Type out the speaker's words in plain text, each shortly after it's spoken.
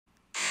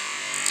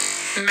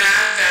Mad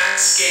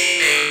Max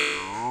Gaming.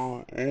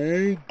 Oh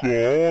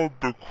god,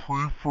 the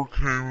creeper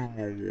came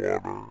in the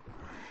water.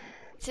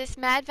 This is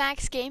Mad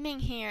Max Gaming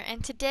here,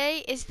 and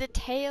today is the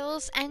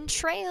Tales and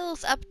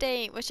Trails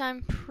update, which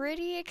I'm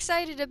pretty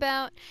excited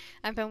about.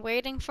 I've been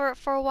waiting for it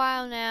for a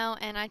while now,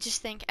 and I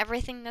just think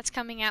everything that's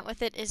coming out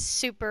with it is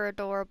super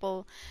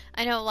adorable.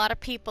 I know a lot of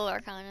people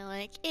are kind of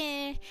like,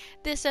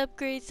 this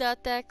upgrade's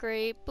not that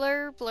great,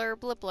 blur, blur,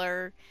 blur,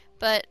 blur.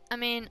 But, I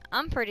mean,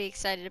 I'm pretty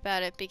excited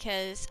about it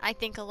because I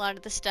think a lot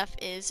of the stuff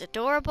is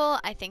adorable.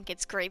 I think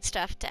it's great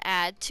stuff to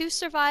add to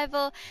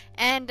survival,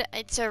 and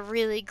it's a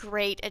really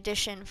great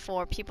addition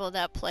for people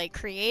that play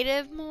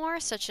creative more,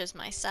 such as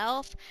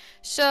myself.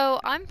 So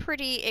I'm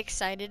pretty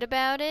excited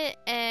about it,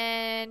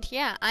 and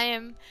yeah, I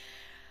am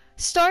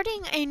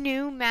starting a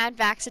new Mad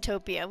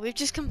Vaxitopia. We've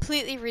just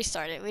completely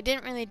restarted. We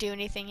didn't really do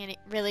anything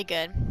really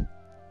good.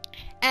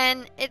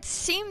 And it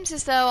seems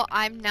as though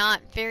I'm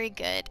not very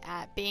good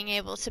at being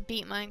able to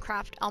beat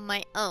Minecraft on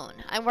my own.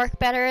 I work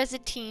better as a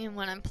team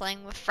when I'm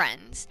playing with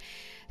friends.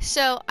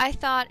 So I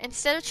thought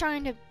instead of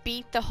trying to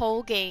beat the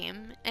whole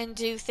game and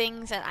do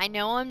things that I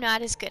know I'm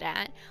not as good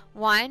at,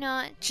 why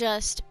not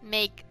just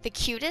make the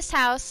cutest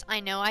house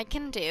I know I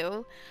can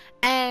do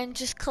and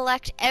just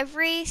collect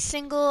every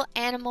single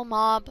animal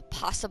mob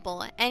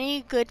possible,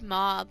 any good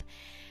mob,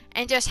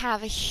 and just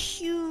have a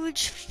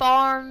huge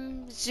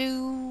farm,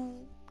 zoo,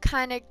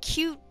 kind of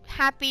cute,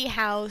 happy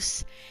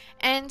house,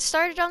 and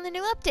started on the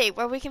new update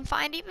where we can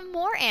find even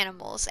more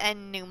animals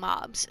and new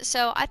mobs.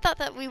 So I thought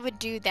that we would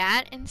do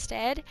that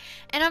instead,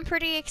 and I'm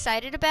pretty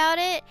excited about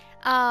it.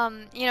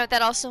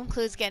 That also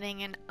includes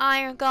getting an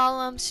iron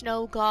golem,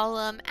 snow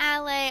golem,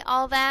 alley,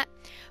 all that.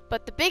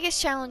 But the biggest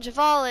challenge of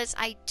all is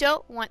I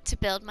don't want to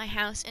build my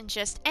house in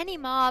just any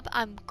mob.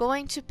 I'm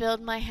going to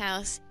build my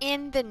house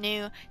in the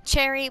new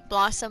cherry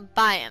blossom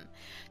biome.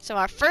 So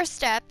our first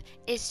step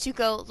is to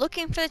go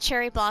looking for the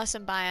cherry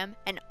blossom biome,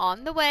 and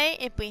on the way,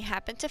 if we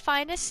happen to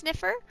find a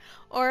sniffer,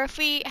 or if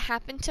we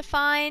happen to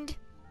find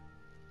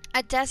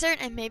a desert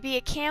and maybe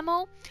a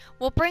camel,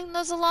 we'll bring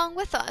those along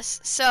with us.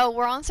 So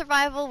we're on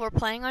survival, we're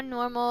playing on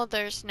normal,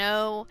 there's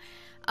no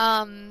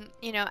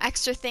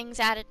extra things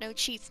added, no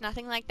cheats,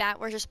 nothing like that.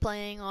 We're just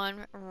playing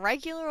on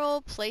regular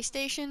old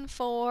PlayStation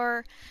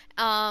 4.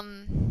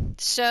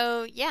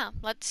 So yeah,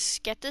 let's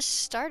get this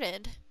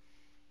started.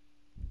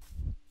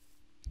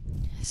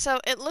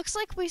 So it looks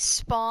like we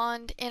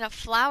spawned in a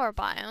flower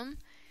biome,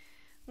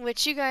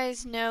 which you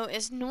guys know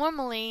is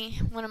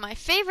normally one of my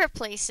favorite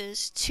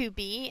places to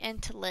be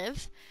and to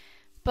live.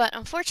 But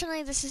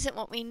unfortunately, this isn't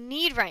what we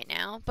need right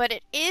now, but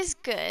it is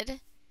good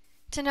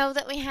to know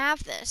that we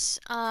have this.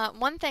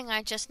 One thing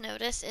I just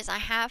noticed is I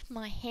have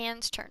my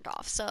hands turned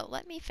off, so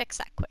let me fix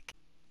that quick.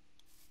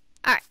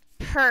 Alright,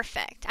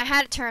 perfect. I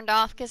had it turned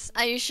off because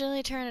I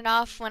usually turn it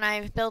off when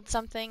I build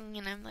something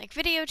and I'm like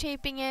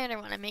videotaping it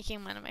or when I'm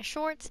making one of my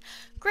shorts.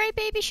 Great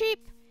baby sheep!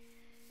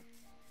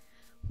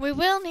 We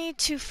will need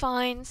to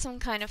find some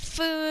kind of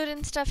food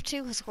and stuff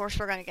too, because of course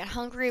we're going to get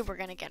hungry, we're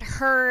going to get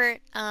hurt,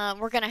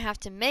 we're going to have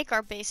to make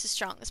our base as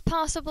strong as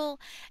possible.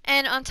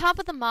 And on top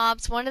of the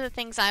mobs, one of the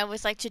things I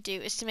always like to do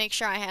is to make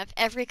sure I have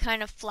every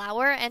kind of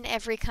flower and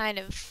every kind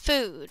of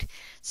food.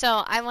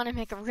 So I want to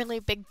make a really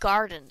big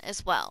garden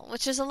as well,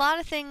 which is a lot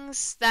of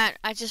things that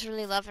I just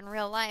really love in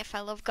real life. I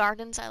love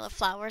gardens, I love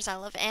flowers, I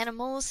love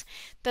animals.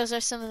 Those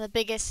are some of the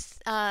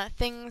biggest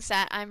things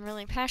that I'm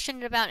really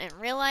passionate about in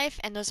real life,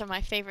 and those are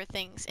my favorite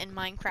things in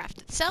Minecraft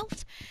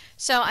itself.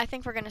 So I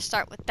think we're going to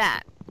start with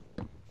that.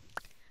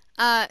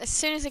 As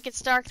soon as it gets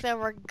dark though,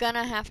 we're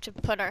gonna have to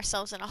put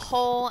ourselves in a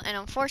hole, and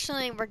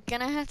unfortunately we're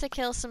gonna have to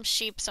kill some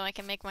sheep so I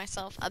can make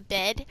myself a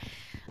bed.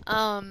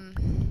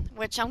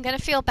 Which I'm gonna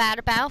feel bad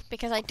about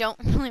because I don't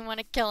really want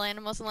to kill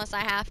animals unless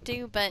I have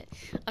to, but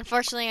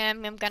unfortunately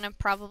I'm gonna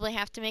probably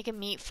have to make a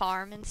meat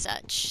farm and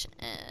such.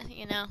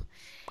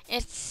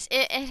 It's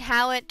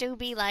how it do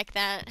be like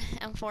that,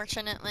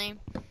 unfortunately.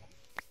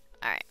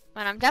 Alright,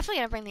 but I'm definitely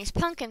gonna bring these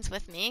pumpkins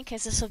with me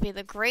because this will be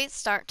the great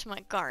start to my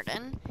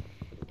garden.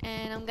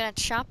 And I'm gonna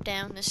chop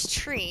down this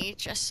tree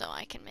just so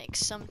I can make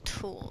some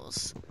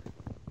tools.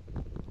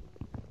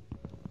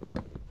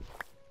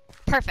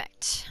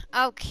 Perfect.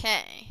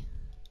 Okay.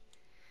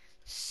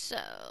 So,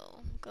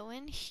 go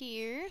in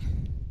here.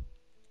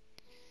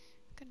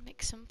 Gonna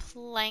make some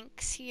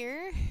planks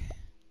here.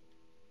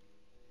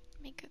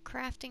 Make a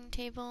crafting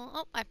table.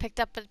 Oh, I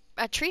picked up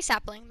a tree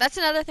sapling. That's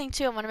another thing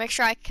too. I want to make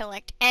sure I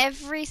collect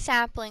every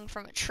sapling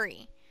from a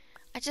tree.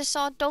 I just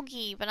saw a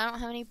doggy, but I don't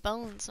have any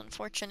bones,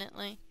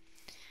 unfortunately.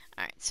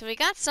 Alright, so we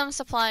got some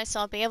supplies, so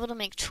I'll be able to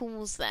make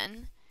tools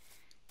then.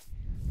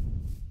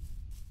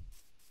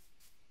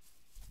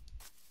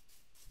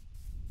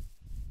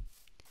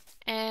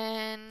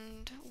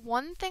 And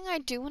one thing I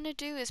do want to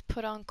do is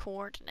put on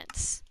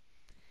coordinates.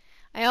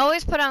 I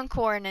always put on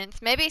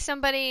coordinates. Maybe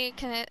somebody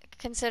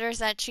considers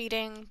that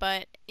cheating,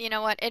 but you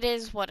know what? It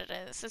is what it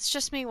is. It's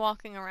just me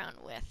walking around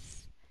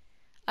with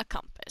a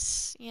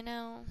compass, you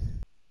know?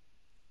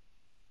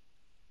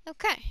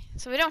 Okay,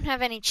 so we don't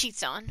have any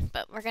cheats on,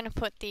 but we're gonna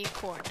put the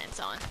coordinates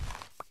on.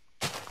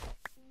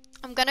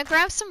 I'm gonna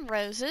grab some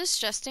roses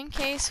just in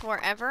case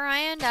wherever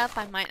I end up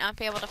I might not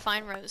be able to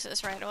find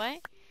roses right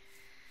away.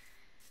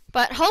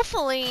 But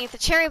hopefully the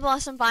cherry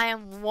blossom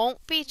biome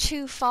won't be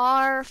too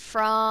far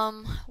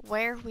from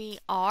where we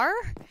are,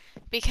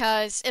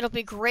 because it'll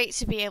be great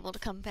to be able to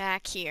come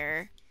back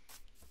here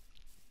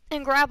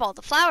and grab all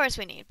the flowers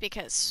we need,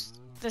 because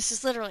this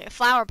is literally a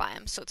flower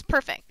biome, so it's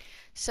perfect.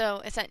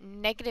 So it's at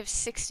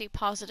 -60,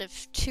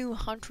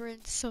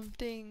 +200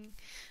 something.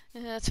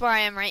 That's where I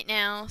am right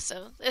now,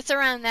 so it's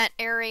around that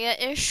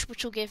area-ish,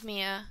 which will give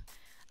me a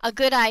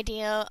good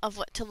idea of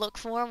what to look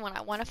for when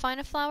I want to find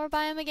a flower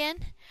biome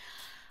again.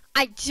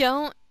 I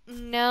don't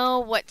know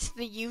what's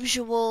the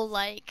usual,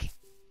 like,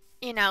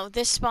 you know,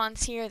 this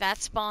spawns here,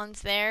 that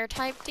spawns there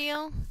type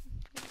deal.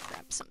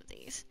 Grab some of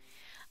these.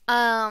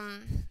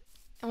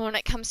 When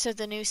it comes to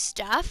the new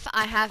stuff,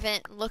 I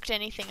haven't looked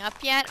anything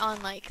up yet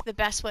on, like, the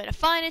best way to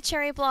find a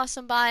cherry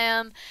blossom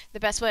biome, the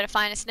best way to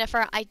find a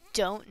sniffer. I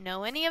don't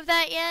know any of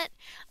that yet.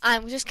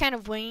 I'm just kind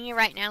of winging it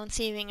right now and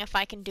seeing if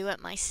I can do it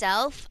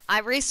myself. I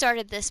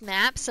restarted this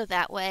map so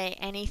that way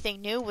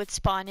anything new would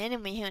spawn in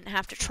and we wouldn't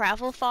have to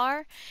travel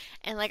far.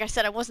 And like I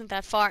said, I wasn't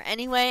that far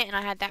anyway, and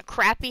I had that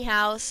crappy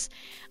house.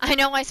 I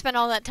know I spent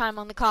all that time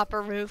on the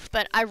copper roof,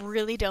 but I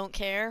really don't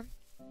care.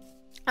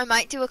 I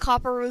might do a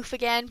copper roof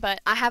again, but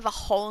I have a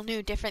whole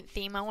new different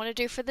theme I want to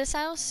do for this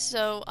house,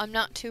 so I'm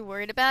not too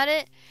worried about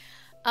it.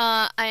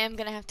 I am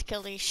gonna have to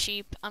kill these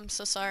sheep. I'm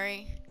so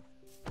sorry.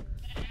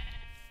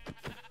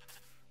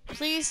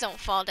 Please don't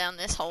fall down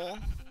this hole.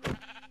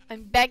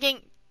 I'm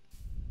begging.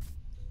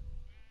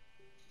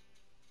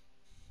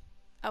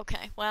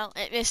 Okay, well,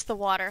 it missed the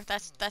water.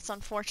 That's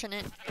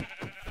unfortunate.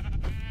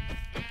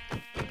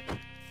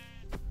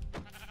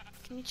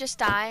 Can you just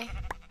die?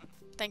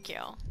 Thank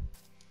you.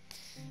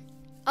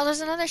 Oh,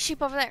 there's another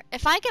sheep over there.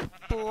 If I get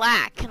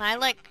black, can I,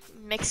 like,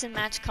 mix and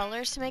match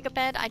colors to make a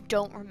bed? I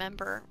don't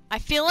remember. I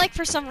feel like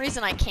for some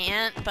reason I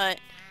can't, but...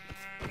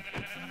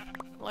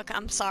 Look,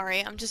 I'm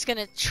sorry. I'm just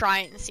gonna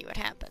try it and see what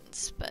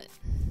happens, but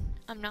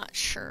I'm not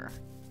sure.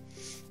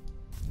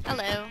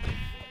 Hello.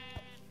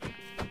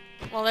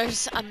 Well,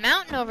 there's a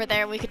mountain over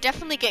there. We could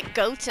definitely get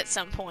goats at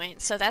some point,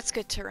 so that's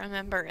good to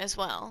remember as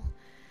well.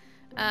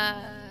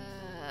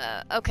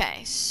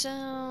 Okay,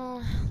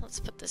 so... Let's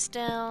put this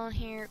down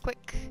here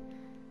quick.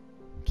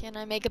 Can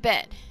I make a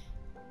bed?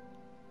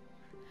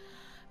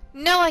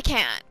 No, I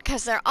can't,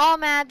 because they're all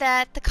mad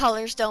that the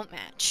colors don't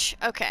match.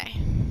 Okay.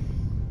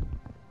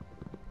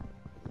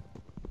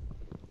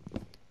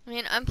 I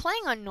mean, I'm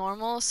playing on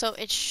normal, so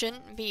it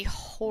shouldn't be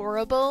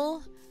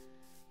horrible.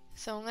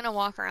 So I'm gonna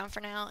walk around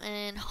for now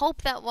and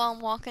hope that while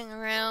I'm walking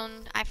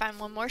around, I find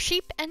one more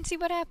sheep and see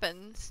what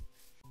happens.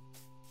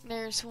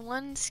 There's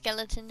one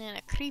skeleton and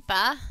a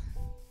creeper.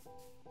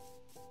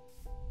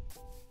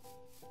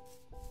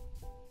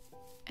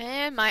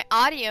 And my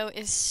audio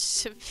is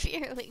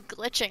severely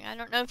glitching. I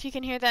don't know if you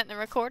can hear that in the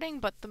recording,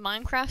 but the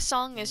Minecraft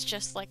song is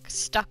just like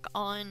stuck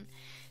on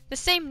the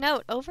same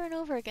note over and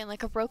over again,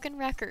 like a broken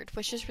record,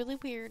 which is really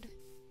weird.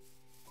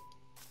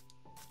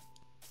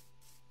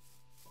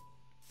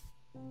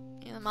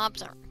 Yeah, the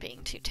mobs aren't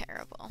being too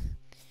terrible.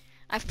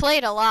 I've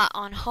played a lot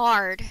on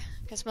hard,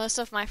 because most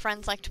of my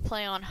friends like to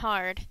play on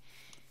hard,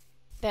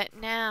 that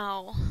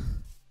now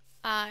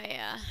I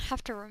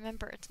have to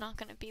remember it's not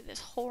going to be this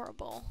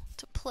horrible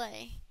to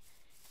play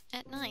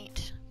at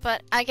night.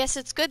 But I guess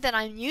it's good that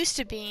I'm used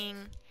to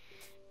being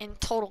in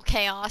total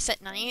chaos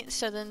at night,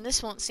 so then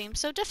this won't seem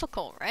so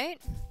difficult,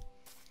 right?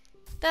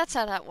 That's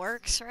how that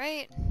works,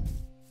 right?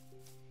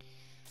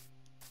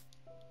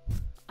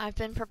 I've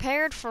been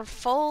prepared for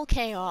full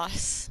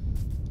chaos.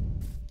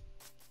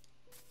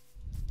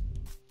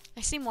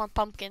 I see more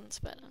pumpkins,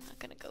 but I'm not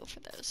gonna go for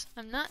those.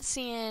 I'm not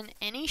seeing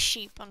any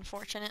sheep,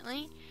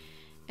 unfortunately.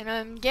 And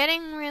I'm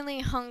getting really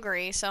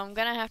hungry, so I'm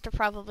gonna have to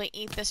probably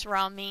eat this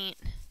raw meat.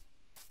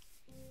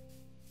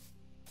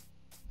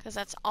 Because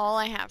that's all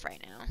I have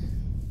right now.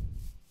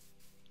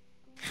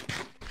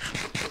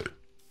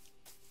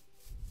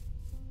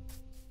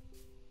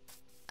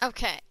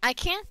 Okay, I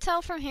can't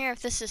tell from here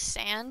if this is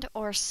sand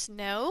or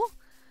snow.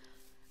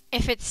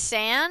 If it's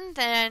sand,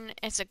 then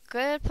it's a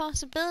good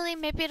possibility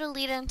maybe it'll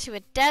lead into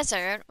a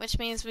desert, which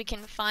means we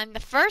can find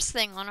the first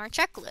thing on our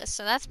checklist,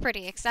 so that's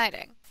pretty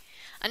exciting.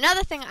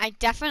 Another thing I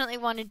definitely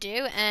want to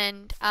do,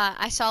 and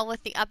I saw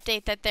with the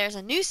update that there's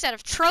a new set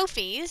of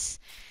trophies,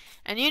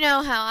 and you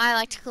know how I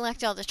like to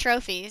collect all the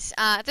trophies.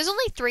 There's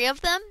only 3 of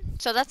them,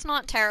 so that's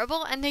not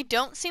terrible, and they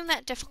don't seem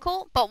that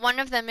difficult, but one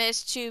of them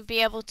is to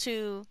be able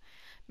to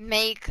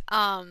make,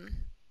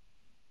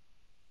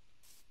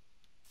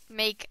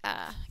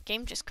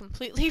 game just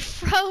completely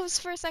froze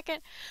for a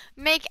second.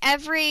 Make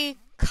every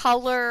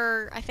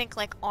color, I think,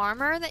 like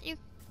armor that you,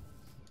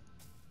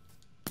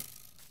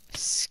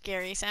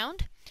 scary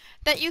sound,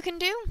 that you can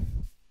do.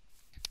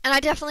 And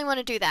I definitely want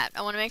to do that.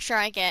 I want to make sure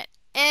I get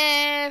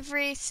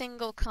every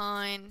single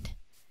kind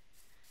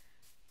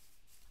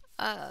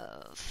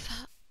of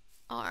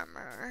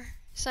armor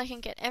so I can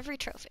get every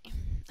trophy.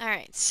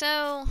 Alright,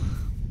 so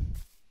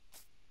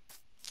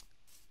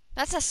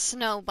that's a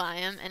snow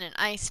biome and an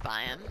ice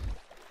biome.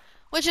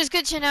 Which is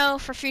good to know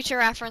for future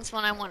reference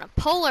when I want a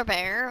polar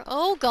bear.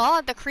 Oh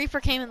god, the creeper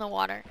came in the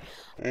water.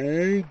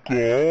 Oh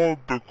god,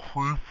 the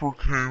creeper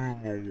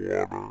came in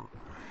the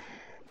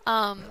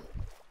water.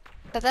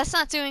 But that's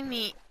not doing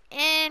me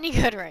any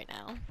good right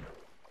now.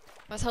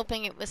 I was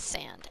hoping it was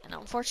sand, and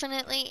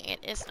unfortunately, it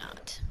is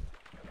not.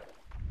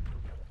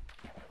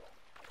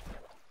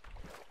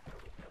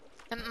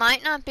 It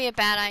might not be a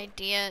bad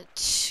idea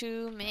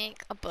to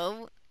make a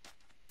boat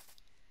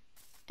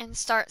and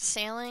start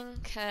sailing,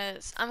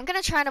 because I'm going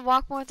to try to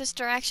walk more this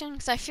direction,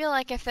 because I feel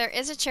like if there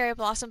is a cherry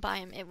blossom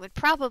biome, it would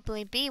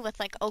probably be with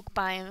like oak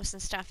biomes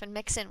and stuff and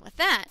mix in with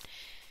that.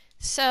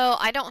 So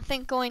I don't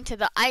think going to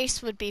the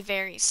ice would be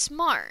very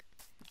smart.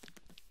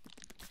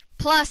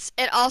 Plus,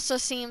 it also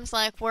seems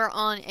like we're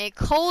on a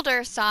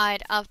colder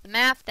side of the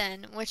map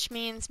then, which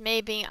means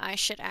maybe I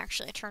should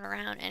actually turn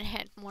around and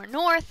head more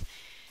north,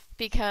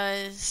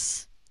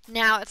 because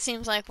now it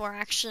seems like we're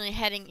actually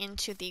heading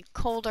into the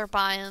colder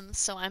biomes,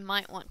 so I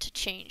might want to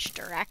change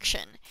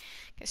direction.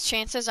 Because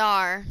chances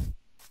are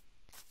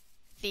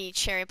the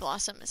cherry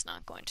blossom is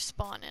not going to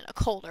spawn in a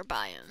colder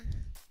biome.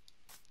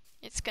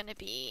 It's going to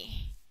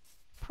be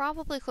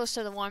probably close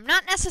to the warm.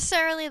 Not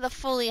necessarily the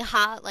fully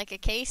hot like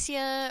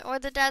Acacia or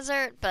the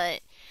desert,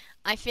 but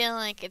I feel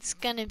like it's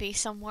going to be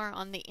somewhere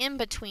on the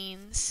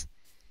in-betweens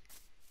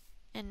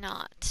and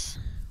not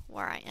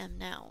where I am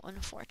now,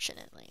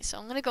 unfortunately. So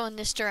I'm going to go in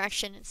this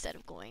direction instead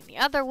of going the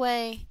other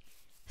way,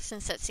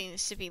 since that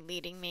seems to be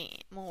leading me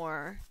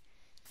more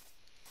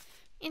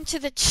into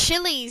the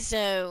chilly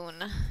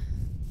zone.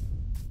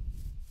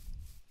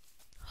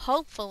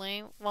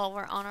 Hopefully, while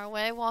we're on our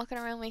way walking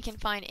around, we can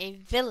find a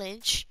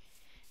village,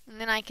 and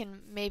then I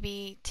can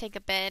maybe take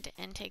a bed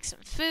and take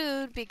some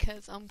food,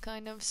 because I'm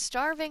kind of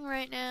starving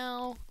right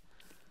now,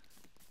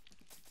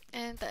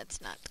 and that's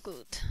not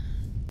good.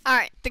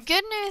 Alright, the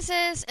good news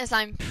is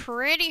I'm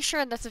pretty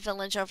sure that's a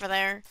village over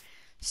there.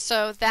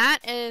 So that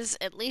is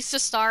at least a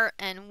start,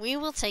 and we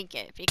will take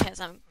it, because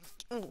I'm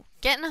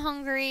getting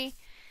hungry.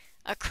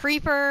 A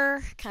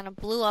creeper kind of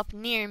blew up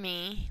near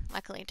me.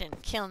 Luckily it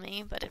didn't kill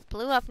me, but it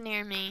blew up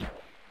near me.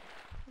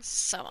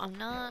 So I'm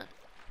not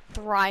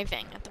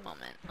thriving at the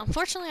moment.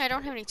 Unfortunately, I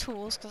don't have any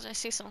tools, because I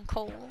see some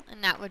coal,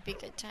 and that would be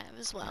good to have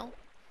as well.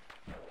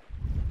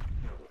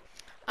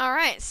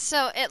 Alright,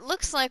 so it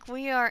looks like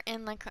we are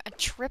in like a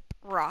trip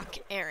rock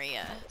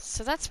area,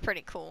 so that's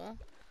pretty cool.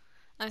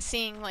 I'm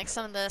seeing like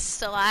some of the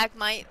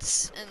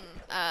stalagmites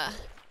and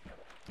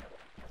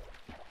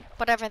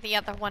whatever the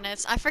other one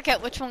is. I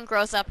forget which one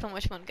grows up and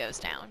which one goes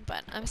down,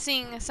 but I'm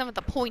seeing some of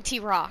the pointy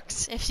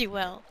rocks, if you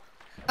will.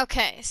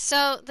 Okay,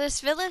 so this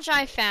village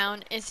I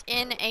found is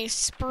in a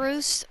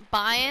spruce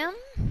biome.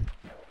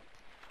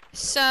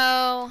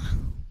 So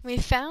we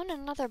found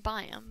another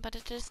biome, but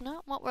it is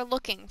not what we're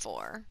looking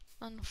for,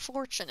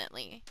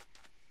 unfortunately.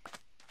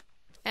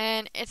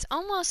 And it's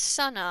almost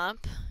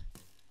sunup,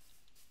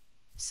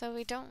 so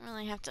we don't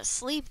really have to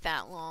sleep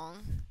that long.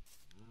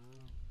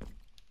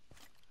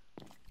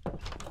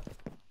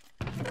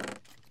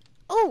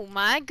 Oh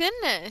my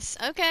goodness!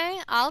 Okay,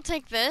 I'll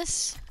take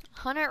this.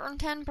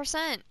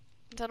 110%.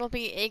 That'll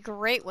be a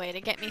great way to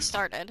get me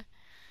started.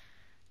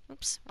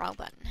 Oops, wrong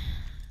button.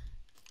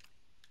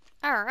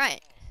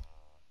 Alright.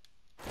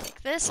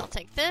 Take this, I'll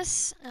take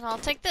this, and I'll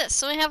take this.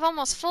 So we have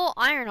almost full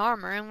iron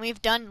armor, and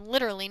we've done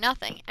literally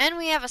nothing. And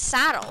we have a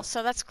saddle,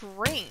 so that's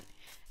great.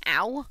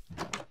 Ow.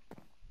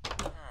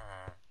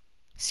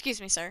 Excuse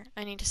me, sir.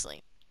 I need to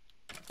sleep.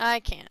 I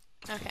can't.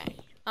 Okay.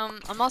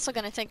 I'm also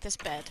gonna take this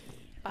bed.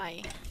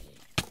 Bye.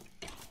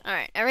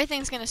 Alright,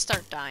 everything's gonna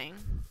start dying.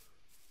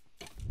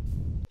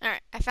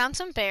 Alright, I found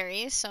some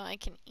berries, so I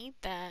can eat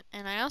that.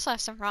 And I also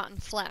have some rotten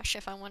flesh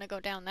if I want to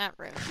go down that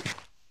route.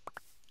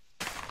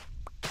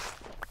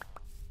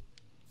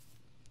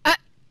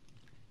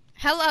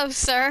 Hello,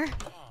 sir.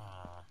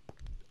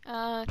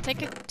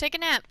 Take a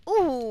nap.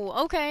 Ooh,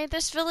 okay,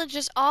 this village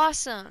is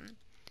awesome.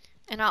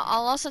 And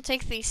I'll also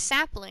take these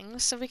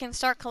saplings so we can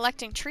start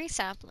collecting tree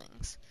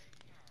saplings.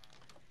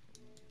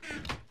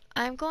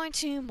 I'm going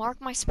to mark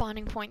my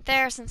spawning point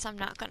there, since I'm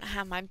not going to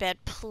have my bed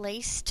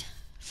placed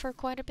for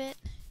quite a bit.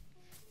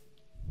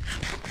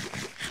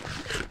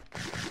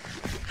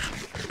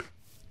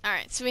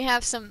 Alright, so we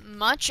have some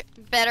much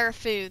better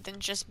food than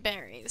just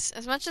berries.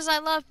 As much as I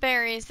love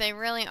berries, they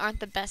really aren't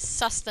the best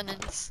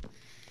sustenance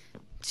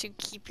to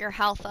keep your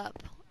health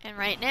up. And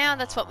right now,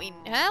 that's what we...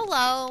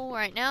 Hello!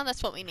 Right now,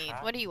 that's what we need.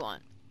 What do you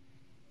want?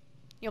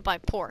 You'll buy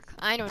pork.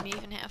 I don't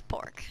even have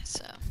pork,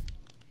 so...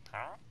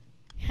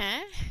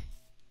 Huh?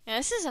 Yeah,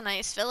 this is a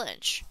nice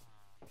village.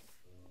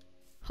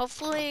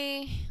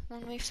 Hopefully,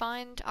 when we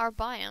find our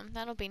biome,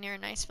 that'll be near a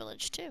nice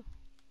village, too.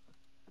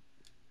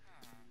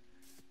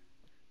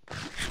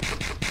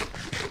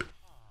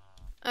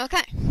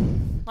 Okay,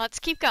 let's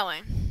keep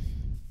going.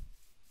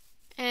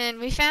 And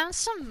we found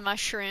some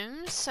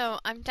mushrooms, so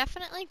I'm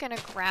definitely gonna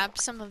grab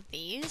some of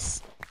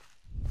these.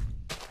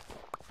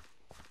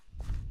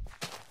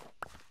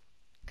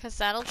 Because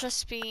that'll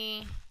just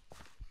be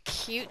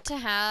cute to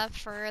have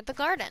for the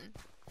garden.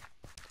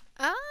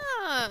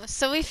 Ah,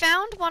 so we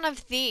found one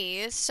of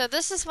these. So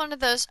this is one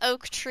of those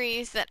oak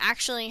trees that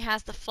actually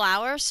has the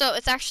flowers. So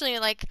it's actually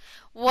like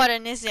what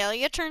an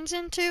azalea turns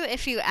into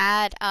if you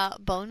add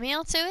bone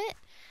meal to it.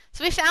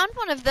 So we found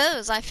one of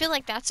those. I feel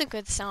like that's a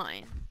good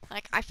sign.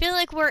 Like, I feel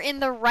like we're in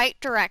the right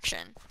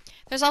direction.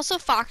 There's also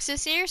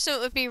foxes here, so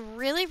it would be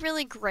really,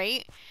 really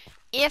great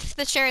if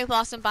the cherry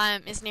blossom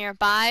biome is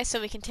nearby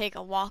so we can take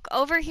a walk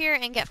over here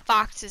and get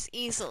foxes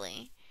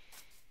easily.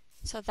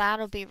 So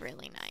that'll be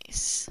really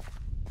nice.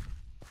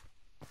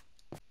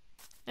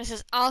 This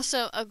is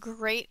also a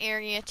great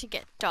area to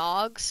get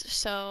dogs,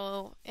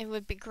 so it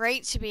would be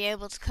great to be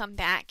able to come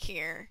back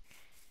here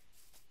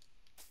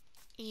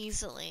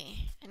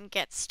easily and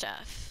get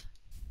stuff.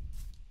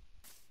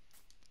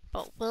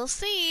 But we'll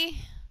see.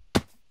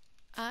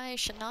 I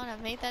should not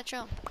have made that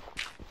jump.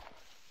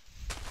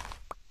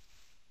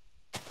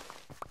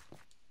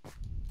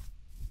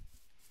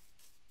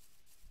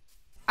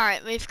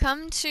 Alright, we've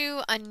come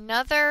to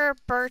another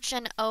birch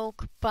and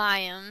oak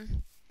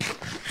biome.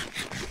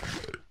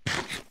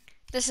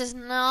 This is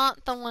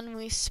not the one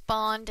we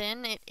spawned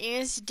in. It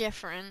is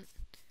different.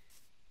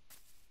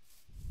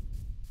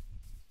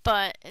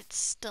 But it's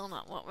still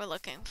not what we're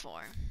looking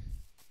for.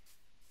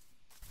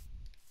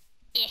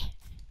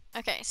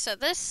 Okay, so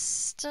this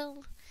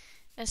still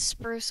is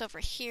spruce over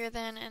here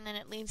then, and then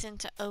it leads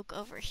into oak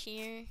over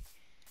here.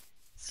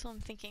 So I'm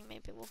thinking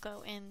maybe we'll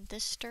go in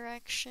this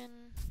direction.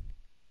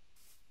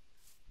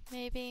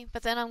 Maybe,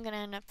 but then I'm gonna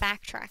end up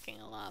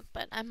backtracking a lot,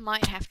 but I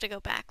might have to go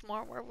back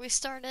more where we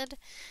started,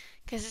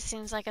 because it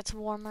seems like it's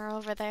warmer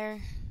over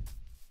there.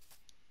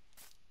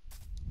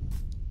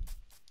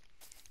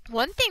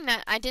 One thing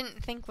that I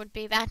didn't think would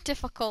be that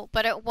difficult,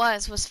 but it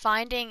was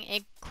finding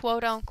a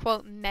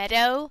quote-unquote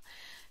meadow,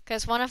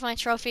 because one of my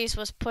trophies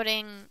was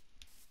putting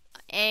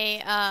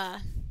a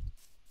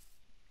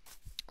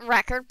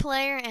record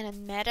player in a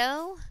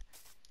meadow,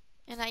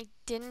 and I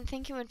didn't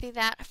think it would be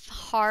that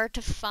hard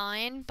to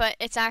find, but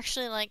it's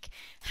actually like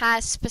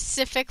has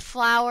specific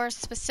flowers,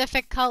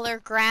 specific color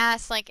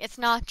grass. Like, it's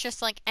not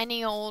just like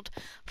any old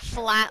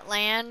flat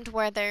land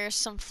where there's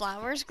some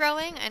flowers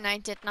growing, and I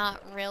did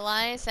not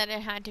realize that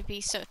it had to be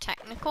so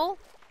technical.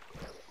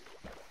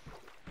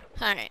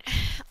 Alright,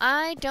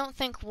 I don't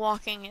think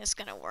walking is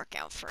gonna work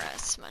out for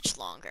us much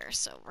longer,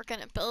 so we're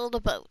gonna build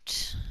a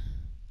boat.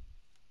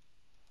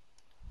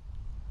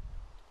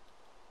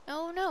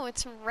 Oh no,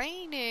 it's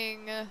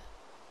raining.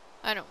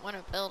 I don't want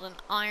to build an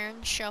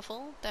iron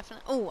shovel,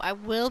 definitely. Oh, I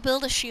will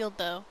build a shield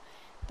though.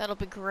 That'll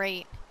be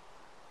great.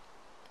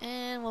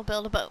 And we'll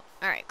build a boat.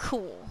 Alright,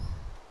 cool.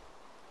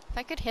 If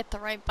I could hit the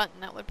right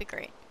button, that would be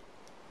great.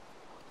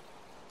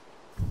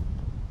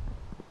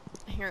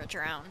 I hear it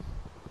drown.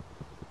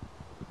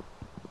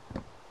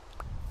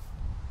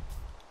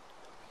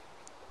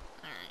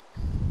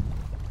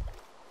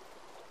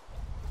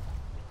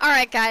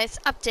 Alright guys,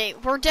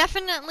 update. We're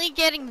definitely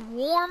getting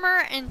warmer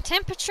in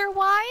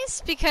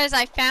temperature-wise because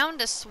I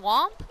found a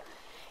swamp.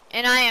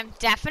 And I am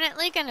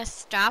definitely going to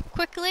stop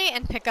quickly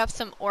and pick up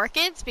some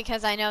orchids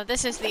because I know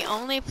this is the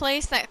only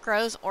place that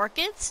grows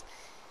orchids.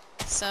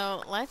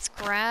 So let's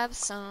grab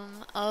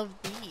some of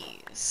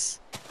these.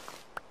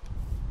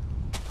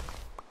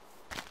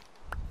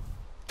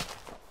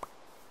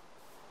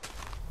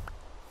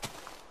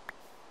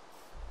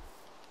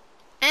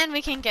 And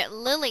we can get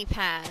lily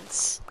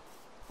pads,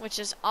 which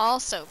is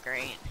also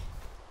great.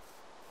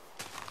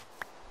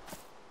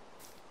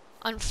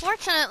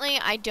 Unfortunately,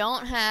 I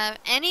don't have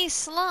any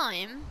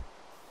slime,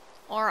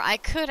 or I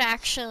could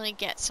actually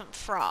get some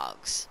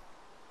frogs.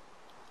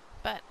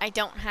 But I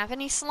don't have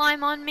any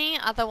slime on me,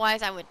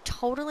 otherwise I would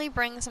totally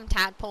bring some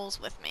tadpoles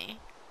with me.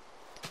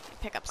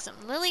 Pick up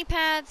some lily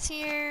pads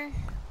here.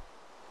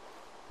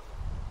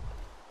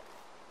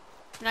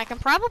 And I can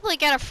probably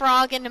get a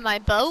frog into my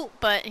boat,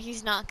 but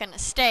he's not gonna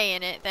stay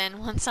in it then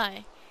once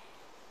I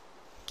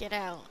get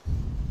out.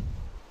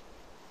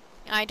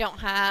 I don't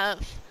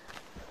have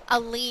a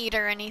lead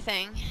or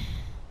anything.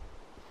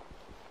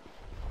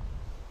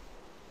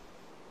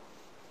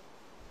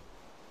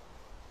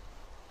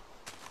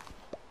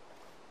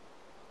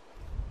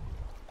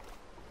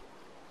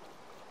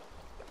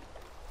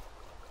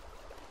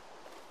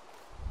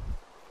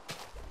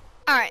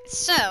 Alright,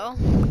 so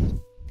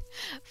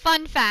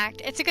fun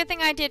fact, it's a good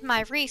thing I did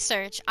my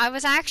research. I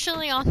was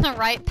actually on the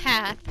right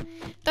path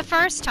the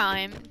first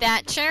time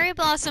that cherry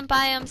blossom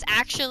biomes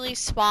actually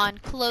spawn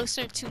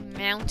closer to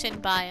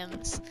mountain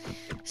biomes.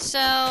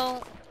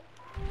 So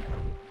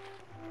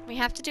we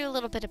have to do a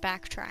little bit of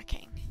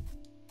backtracking,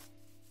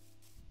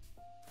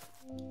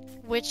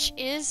 which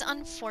is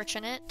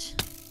unfortunate.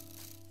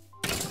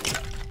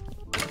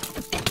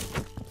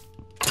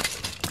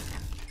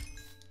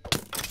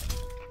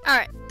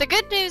 Alright, the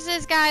good news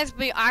is, guys,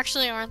 we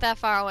actually aren't that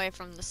far away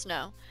from the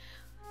snow.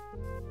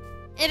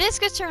 It is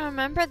good to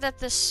remember that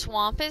the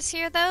swamp is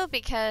here, though,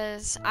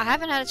 because I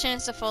haven't had a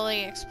chance to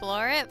fully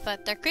explore it,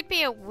 but there could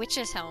be a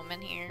witch's helm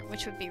in here,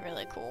 which would be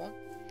really cool.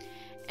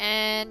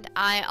 And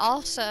I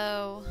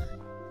also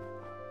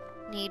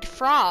need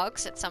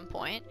frogs at some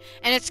point.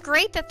 And it's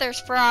great that there's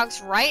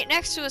frogs right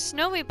next to a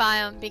snowy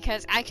biome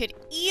because I could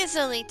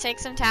easily take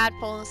some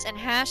tadpoles and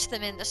hatch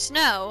them in the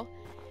snow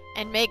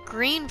and make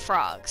green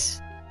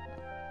frogs.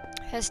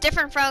 Because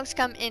different frogs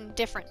come in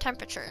different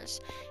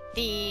temperatures.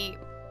 The,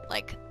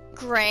 like,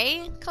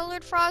 gray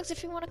colored frogs,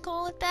 if you want to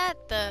call it that,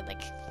 the,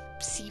 like,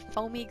 sea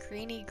foamy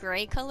greeny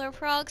gray color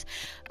frogs,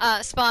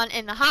 spawn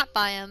in the hot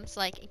biomes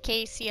like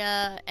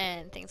acacia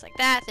and things like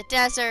that, the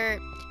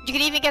desert. You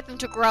can even get them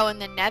to grow in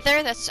the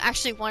nether. That's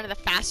actually one of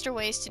the faster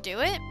ways to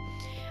do it.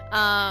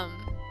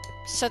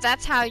 So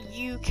that's how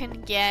you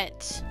can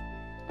get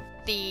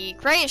the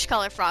grayish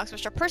color frogs,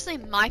 which are personally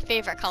my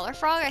favorite color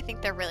frog. I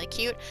think they're really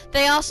cute.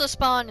 They also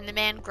spawn in the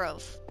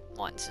mangrove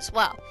ones as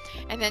well.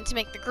 And then to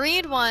make the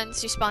green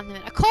ones, you spawn them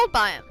in a cold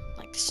biome,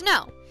 like the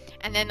snow.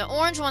 And then the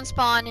orange ones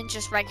spawn in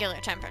just regular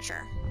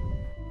temperature.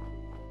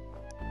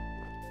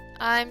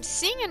 I'm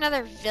seeing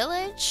another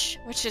village,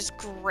 which is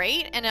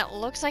great, and it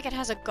looks like it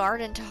has a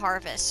garden to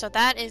harvest, so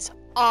that is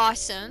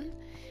awesome.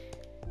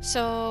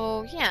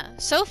 So, yeah,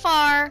 so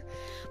far,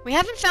 we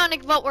haven't found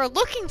what we're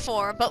looking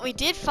for, but we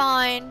did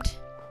find,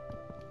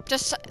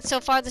 just so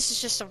far, this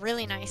is just a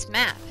really nice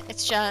map.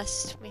 It's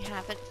just, we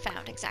haven't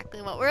found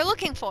exactly what we're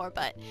looking for,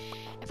 but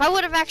if I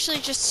would have actually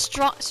just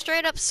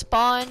straight up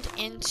spawned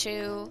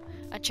into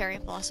a cherry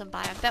blossom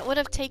biome, that would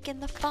have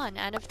taken the fun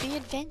out of the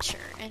adventure,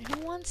 and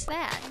who wants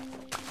that?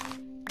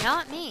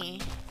 Not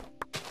me,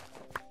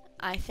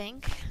 I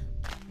think.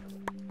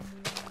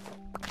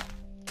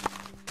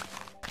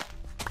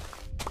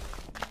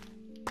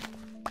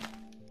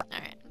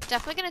 Alright,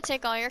 definitely gonna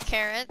take all your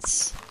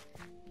carrots.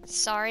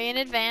 Sorry in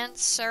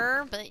advance,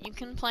 sir, but you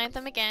can plant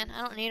them again.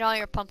 I don't need all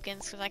your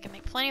pumpkins, because I can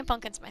make plenty of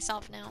pumpkins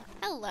myself now.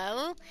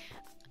 Hello!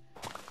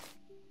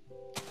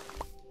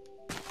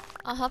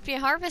 I'll help you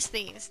harvest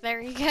these.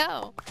 There you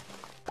go.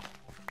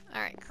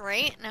 Alright,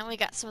 great. Now we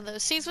got some of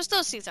those seeds, which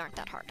those seeds aren't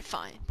that hard to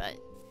find, but...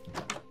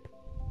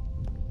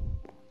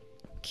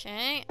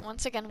 Okay,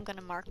 once again I'm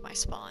gonna mark my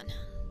spawn.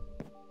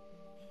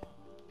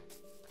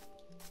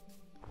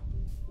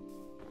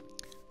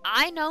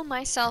 I know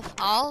myself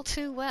all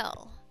too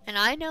well, and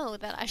I know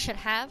that I should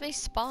have a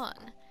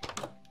spawn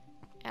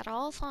at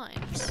all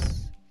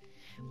times.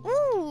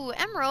 Ooh,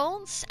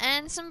 emeralds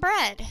and some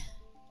bread.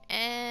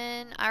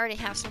 And I already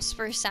have some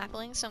spruce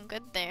saplings, so I'm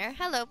good there.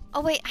 Hello.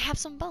 Oh wait, I have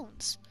some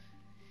bones.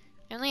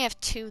 I only have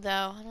 2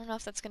 though. I don't know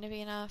if that's gonna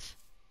be enough.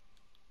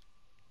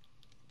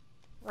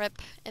 Rip,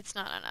 it's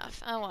not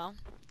enough. Oh well.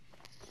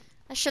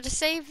 I should have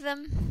saved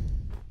them.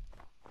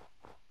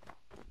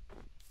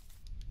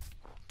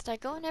 Did I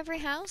go in every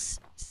house?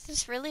 Is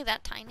this really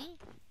that tiny?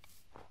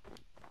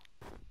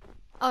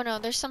 Oh no,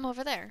 there's some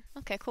over there.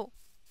 Okay, cool.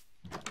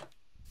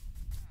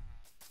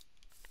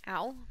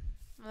 Ow.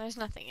 Well, there's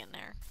nothing in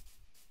there.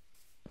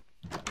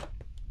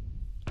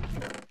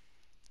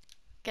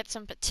 Get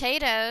some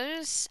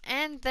potatoes,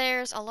 and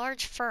there's a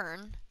large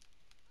fern.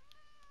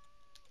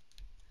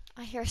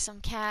 I hear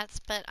some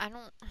cats, but I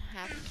don't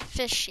have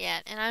fish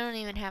yet, and I don't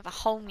even have a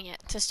home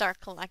yet to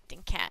start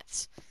collecting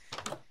cats.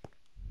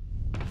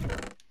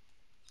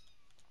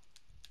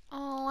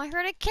 Oh, I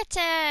heard a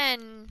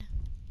kitten!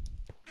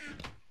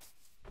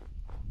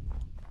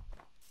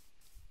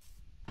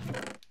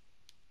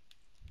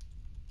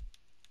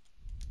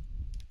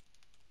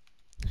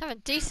 I have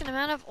a decent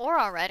amount of ore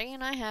already,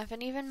 and I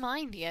haven't even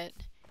mined yet.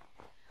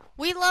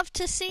 We love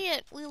to see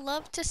it. We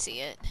love to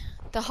see it.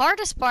 The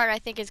hardest part, I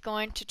think, is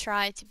going to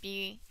try to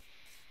get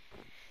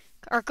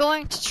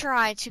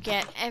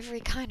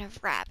every kind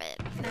of rabbit.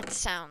 That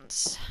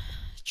sounds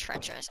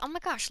treacherous. Oh my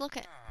gosh, look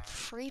at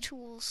free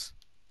tools.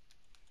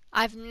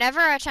 I've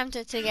never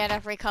attempted to get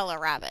every color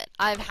rabbit.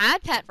 I've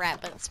had pet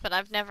rabbits, but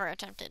I've never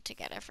attempted to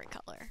get every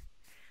color.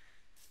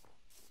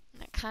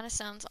 That kind of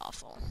sounds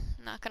awful.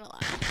 Not gonna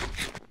lie.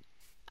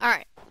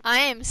 Alright, I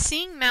am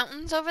seeing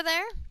mountains over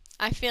there.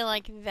 I feel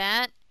like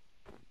that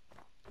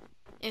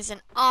is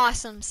an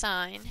awesome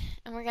sign,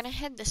 and we're gonna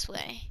head this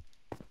way.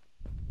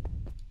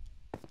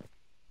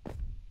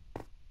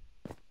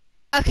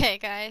 Okay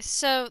guys,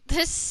 so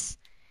this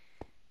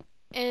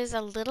is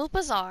a little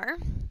bizarre.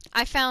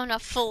 I found a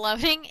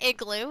floating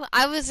igloo.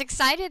 I was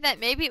excited that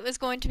maybe it was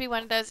going to be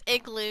one of those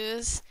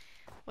igloos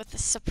with a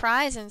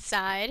surprise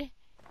inside,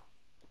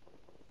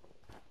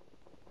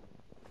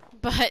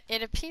 but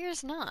it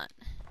appears not.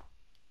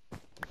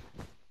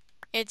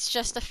 It's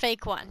just a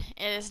fake one.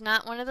 It is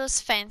not one of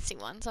those fancy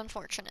ones,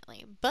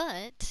 unfortunately.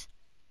 But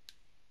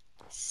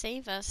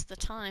save us the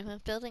time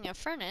of building a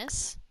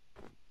furnace,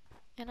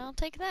 and I'll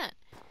take that.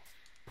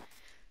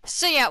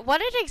 So yeah,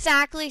 what it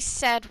exactly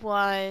said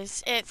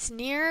was it's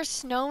near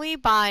snowy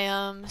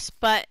biomes,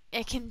 but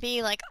it can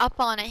be like up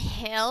on a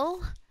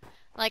hill,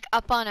 like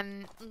up on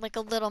a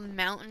little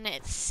mountain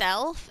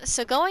itself.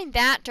 So going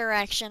that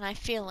direction, I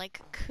feel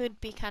like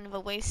could be kind of a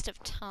waste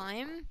of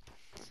time.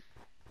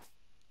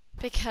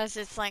 Because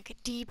it's like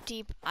deep,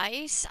 deep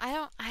ice.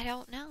 I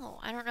don't know.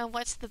 I don't know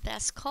what's the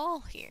best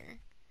call here.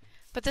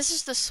 But this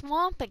is the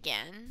swamp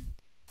again.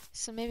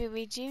 So maybe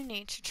we do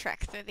need to trek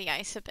through the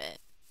ice a bit.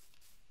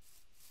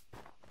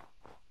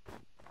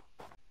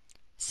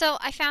 So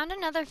I found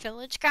another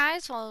village,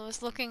 guys, while I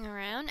was looking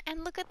around,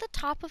 and look at the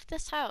top of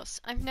this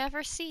house. I've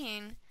never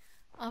seen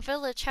a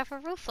village have a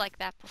roof like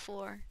that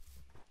before.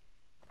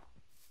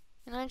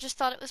 And I just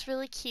thought it was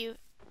really cute,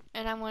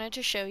 and I wanted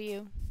to show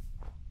you.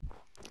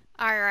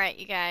 Alright,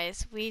 you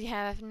guys, we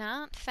have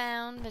not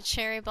found the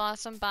cherry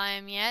blossom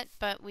biome yet,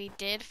 but we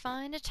did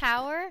find a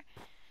tower,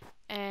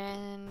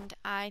 and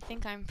I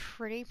think I'm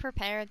pretty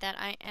prepared that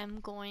I am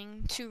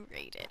going to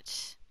raid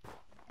it.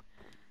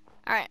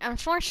 Alright,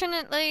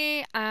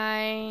 unfortunately,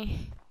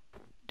 I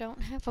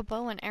don't have a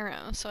bow and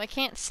arrow, so I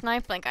can't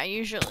snipe like I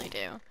usually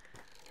do.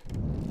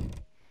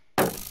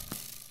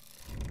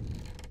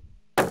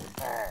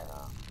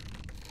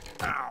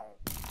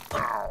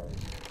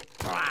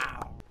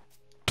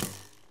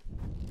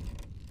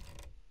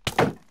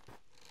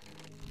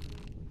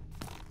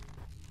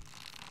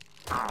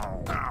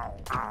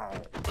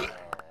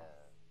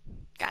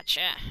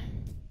 Gotcha.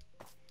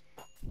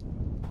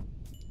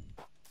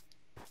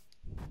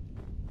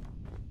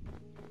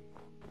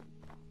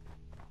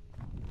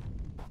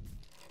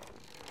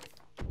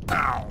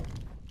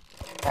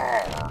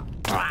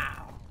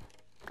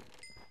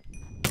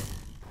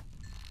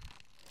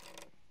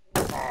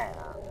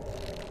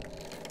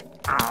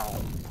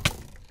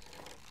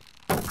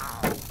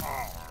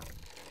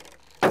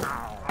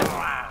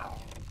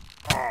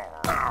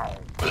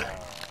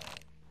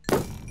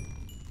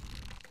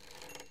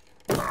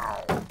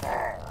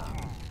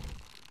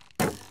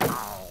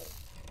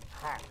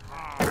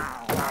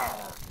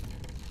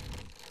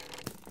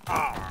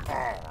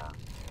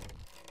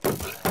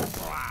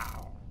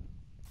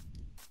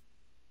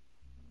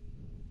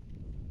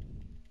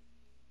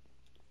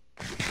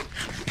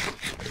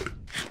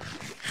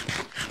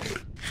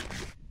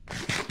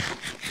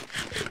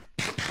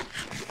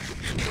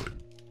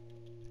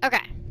 Okay.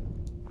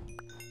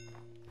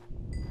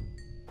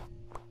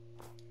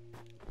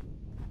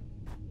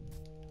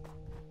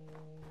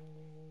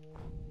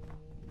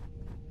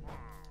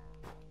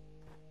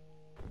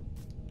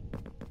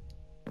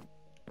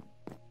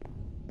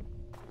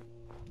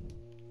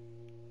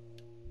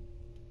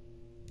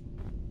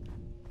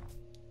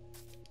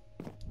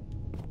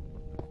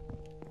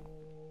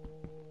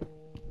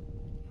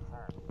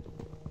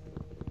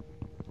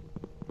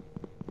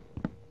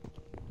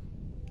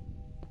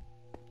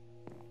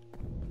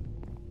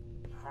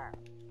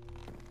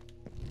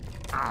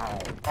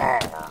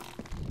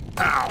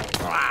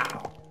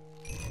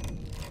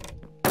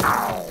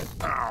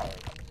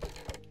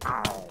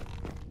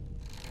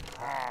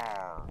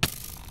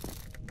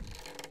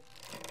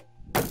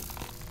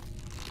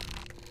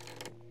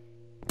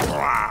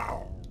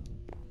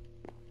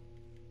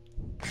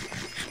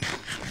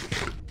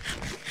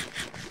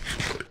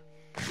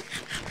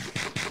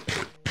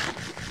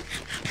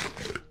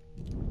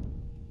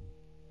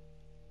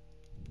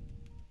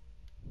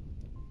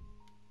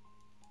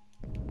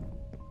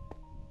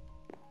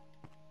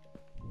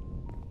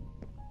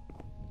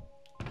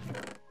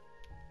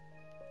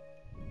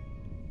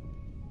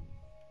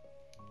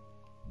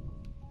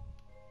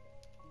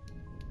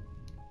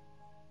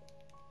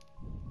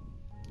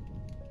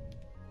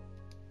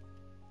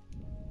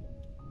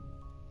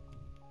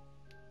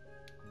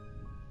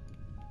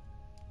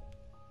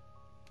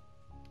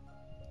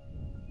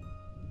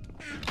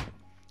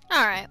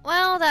 Alright,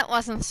 well, that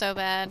wasn't so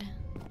bad.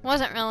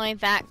 Wasn't really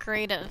that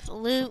great of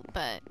loot,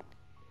 but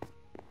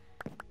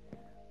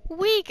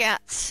we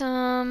got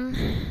some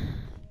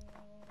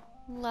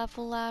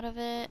level out of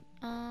it.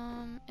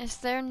 Is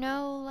there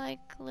no, like,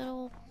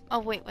 little... Oh,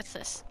 wait, what's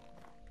this?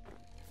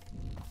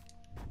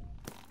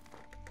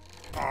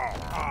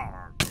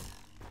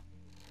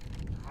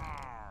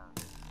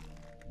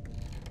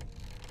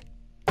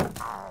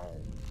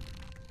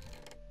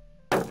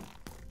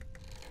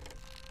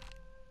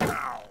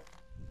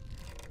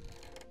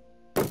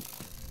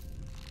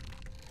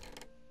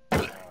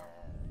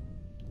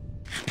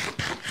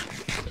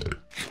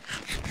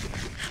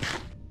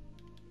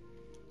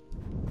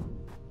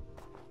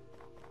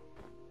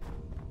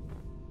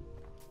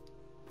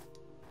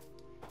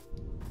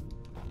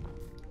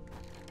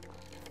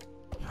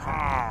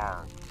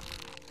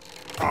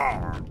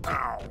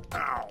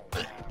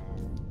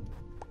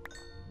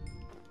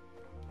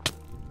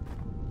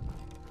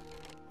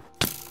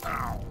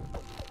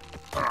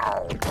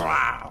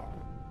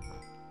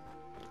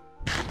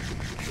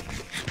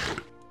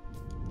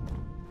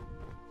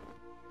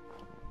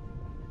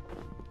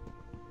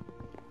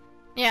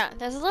 Yeah,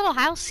 there's a little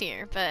house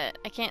here, but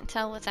I can't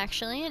tell what's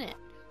actually in it.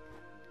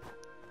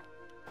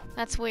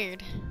 That's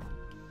weird.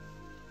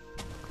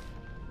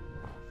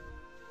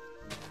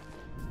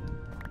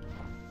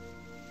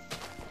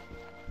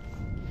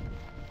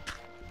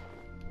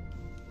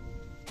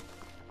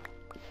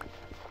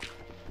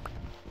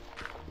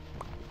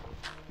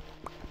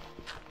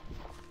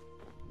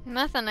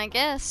 Nothing, I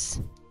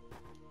guess.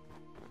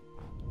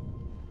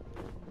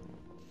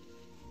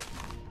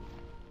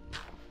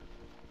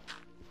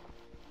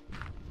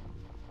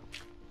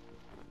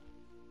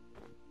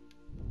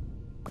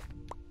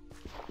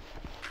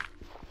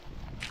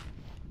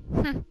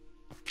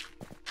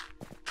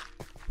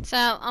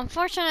 So,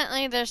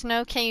 unfortunately, there's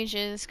no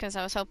cages, because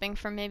I was hoping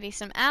for maybe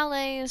some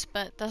allays,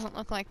 but doesn't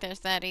look like there's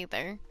that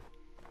either.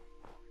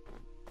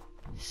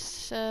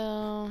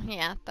 So,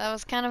 yeah, that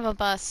was kind of a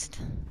bust.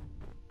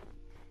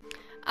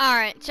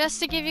 Alright, just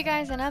to give you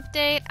guys an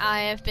update,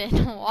 I have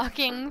been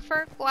walking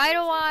for quite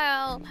a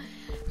while,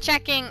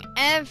 checking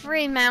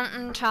every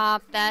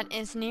mountaintop that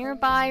is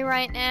nearby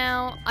right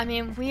now. I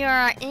mean, we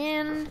are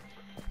in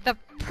the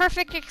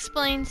perfect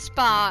explained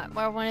spot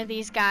where one of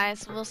these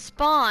guys will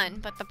spawn,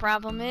 but the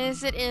problem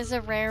is it is a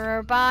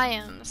rarer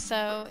biome,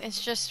 so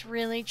it's just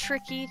really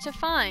tricky to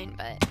find,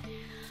 but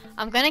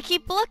I'm gonna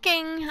keep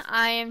looking.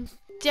 I am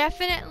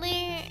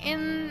definitely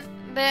in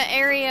the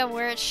area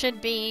where it should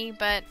be,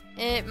 but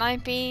it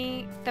might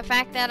be the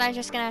fact that I'm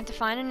just gonna have to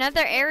find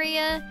another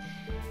area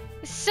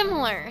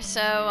similar,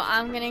 so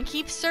I'm gonna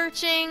keep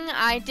searching.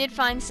 I did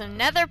find some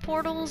nether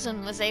portals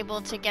and was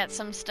able to get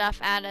some stuff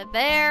out of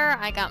there.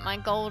 I got my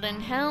golden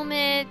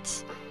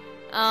helmet.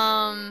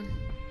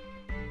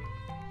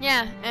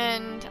 Yeah,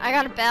 and I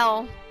got a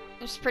bell,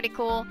 which is pretty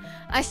cool.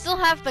 I still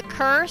have the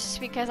curse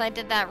because I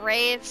did that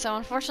raid, so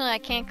unfortunately I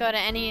can't go to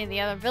any of the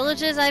other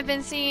villages I've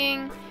been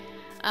seeing.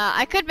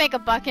 I could make a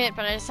bucket,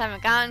 but I just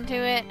haven't gotten to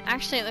it.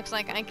 Actually, it looks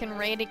like I can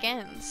raid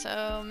again,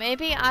 so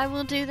maybe I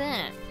will do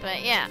that.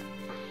 But yeah.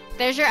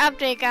 There's your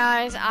update,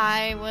 guys.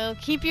 I will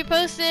keep you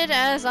posted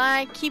as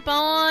I keep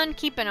on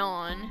keeping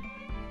on.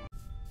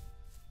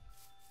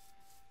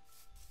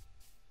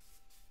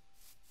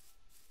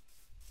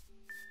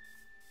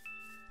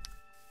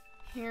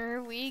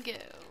 Here we go.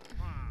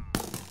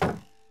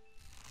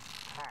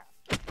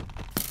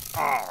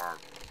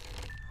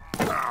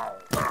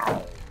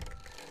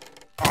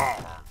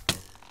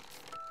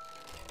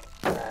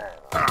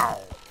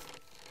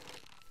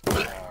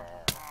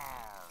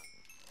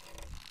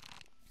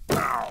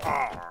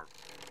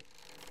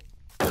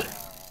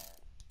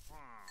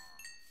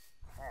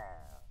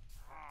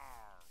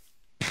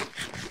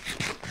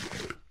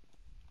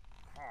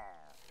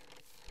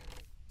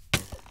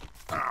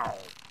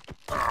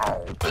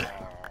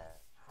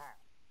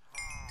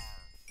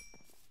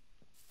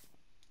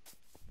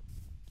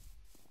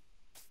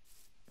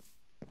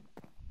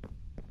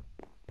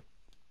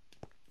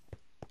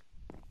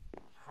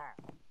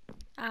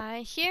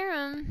 I hear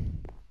him.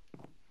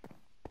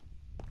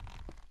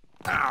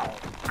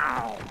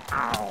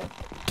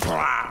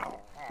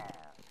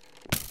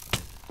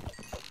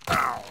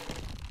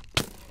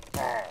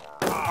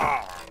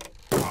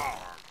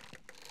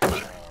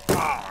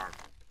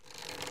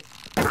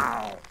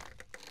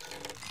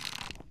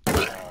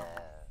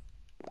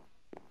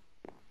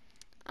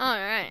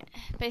 Alright,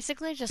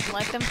 basically just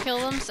let them kill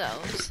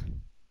themselves.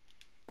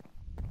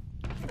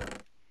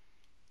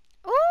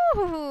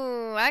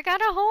 Ooh, I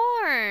got a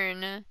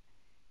horn!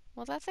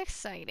 Well, that's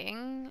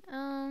exciting.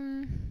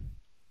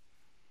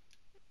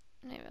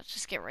 Maybe I'll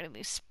just get rid of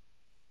these.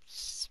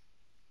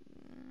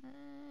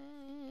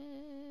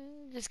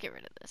 Just get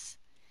rid of this.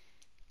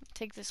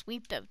 Take this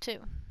wheat dough too,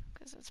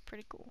 because that's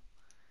pretty cool.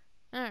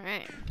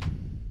 Alright.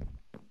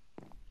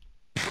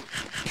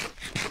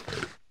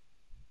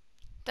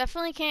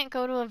 Definitely can't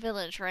go to a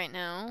village right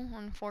now,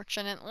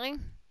 unfortunately.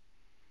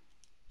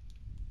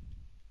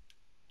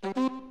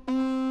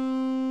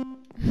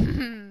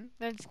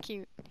 That's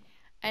cute.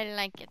 I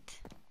like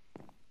it.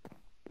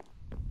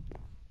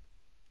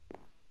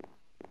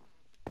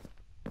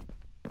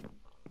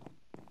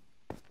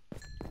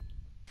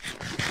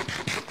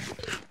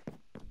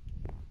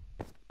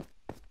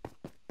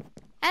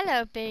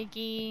 Hello,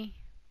 Piggy.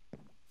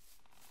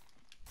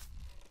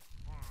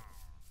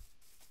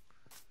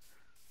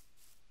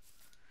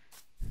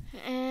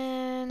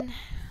 And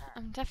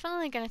I'm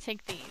definitely gonna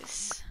take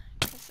these,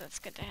 because that's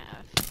good to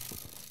have.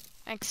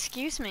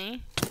 Excuse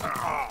me.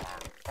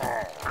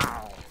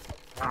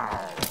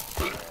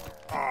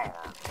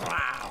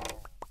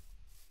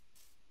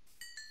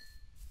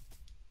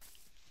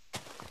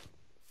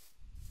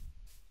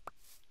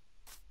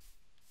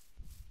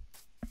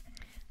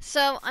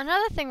 So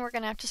another thing we're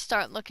going to have to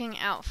start looking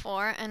out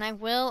for, and I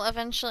will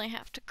eventually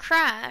have to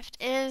craft,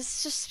 is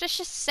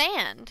suspicious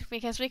sand,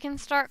 because we can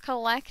start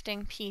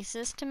collecting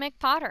pieces to make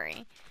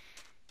pottery.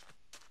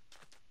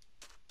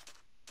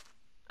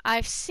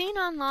 I've seen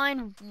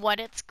online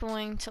what it's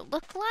going to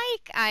look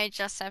like, I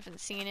just haven't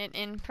seen it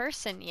in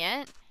person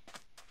yet.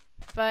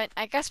 But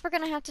I guess we're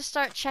going to have to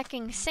start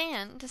checking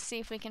sand to see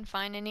if we can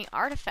find any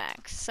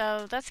artifacts,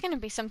 so that's going to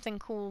be something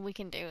cool we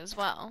can do as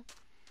well.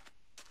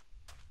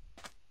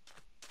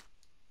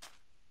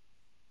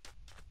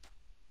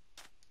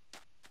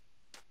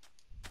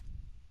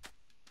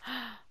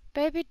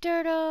 Baby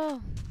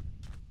turtle!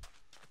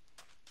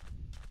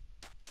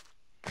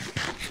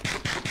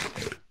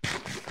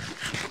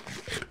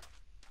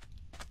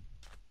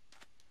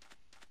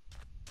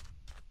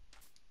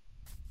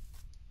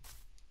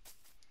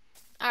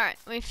 Alright,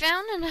 we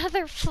found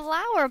another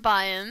flower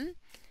biome,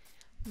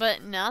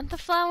 but not the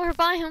flower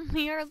biome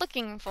we are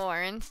looking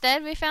for.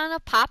 Instead, we found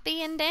a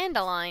poppy and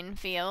dandelion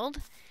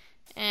field,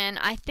 and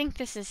I think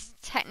this is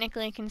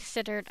technically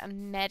considered a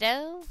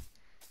meadow,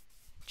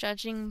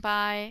 judging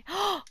by...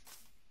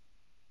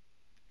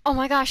 Oh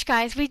my gosh,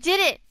 guys, we did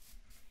it!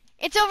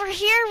 It's over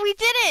here! We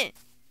did it!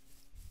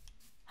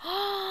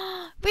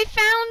 We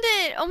found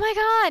it! Oh my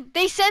god!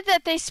 They said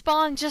that they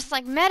spawn just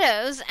like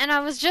meadows, and I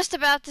was just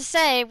about to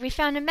say we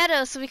found a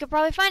meadow so we could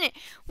probably find it.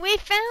 We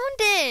found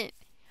it!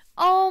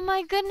 Oh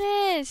my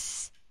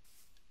goodness!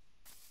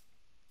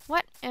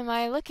 What am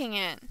I looking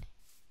at?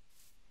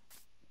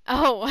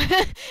 Oh,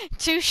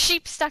 two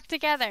sheep stuck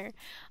together.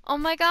 Oh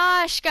my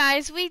gosh,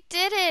 guys, we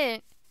did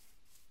it!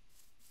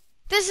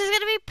 This is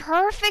gonna be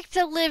perfect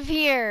to live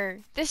here.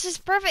 This is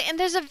perfect. And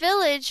there's a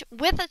village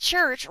with a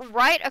church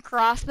right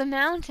across the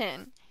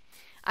mountain.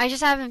 I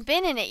just haven't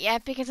been in it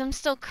yet because I'm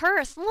still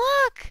cursed.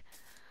 Look!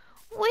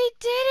 We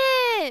did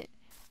it!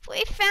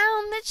 We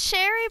found the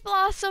cherry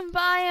blossom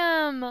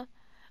biome.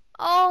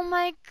 Oh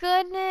my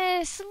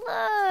goodness,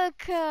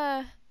 look!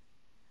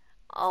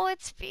 Oh,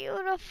 it's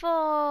beautiful.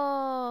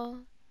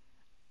 Oh,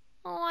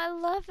 I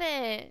love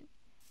it.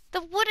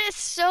 The wood is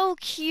so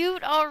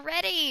cute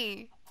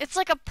already. It's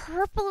like a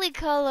purpley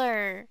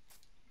color.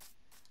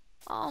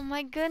 Oh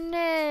my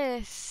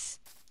goodness.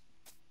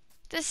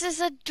 This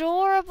is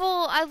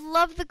adorable. I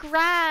love the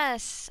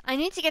grass. I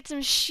need to get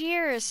some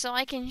shears so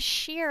I can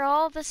shear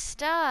all the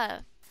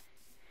stuff.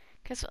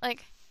 Cause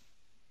like,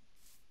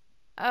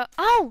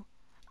 oh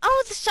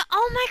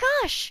my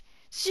gosh.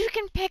 So you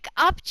can pick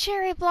up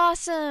cherry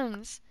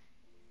blossoms.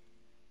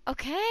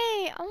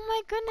 Okay. Oh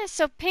my goodness.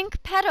 So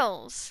pink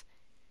petals,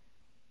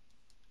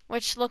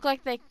 which look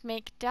like they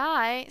make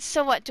dye.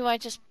 So what, do I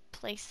just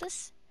place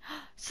this?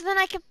 So then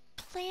I can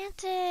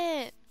plant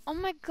it. Oh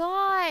my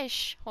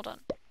gosh. Hold on.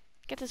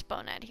 Get this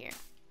bone out of here.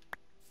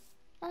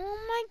 Oh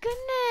my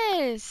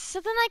goodness. So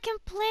then I can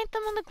plant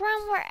them on the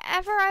ground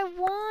wherever I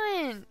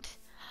want.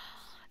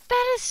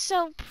 That is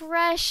so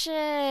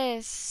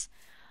precious.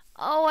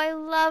 Oh, I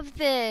love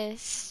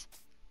this.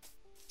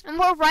 And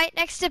we're right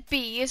next to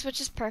bees, which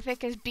is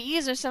perfect because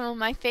bees are some of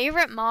my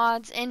favorite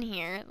mods in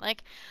here.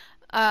 Like,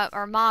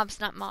 or mobs,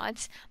 not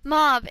mods,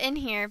 mob in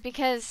here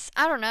because,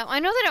 I don't know, I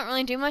know they don't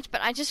really do much,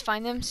 but I just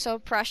find them so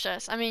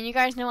precious. I mean, you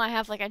guys know I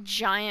have like a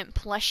giant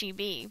plushy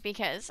bee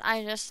because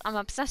I'm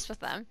obsessed with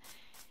them.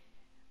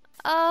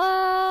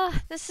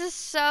 This is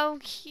so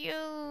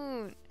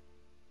cute.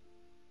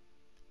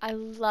 I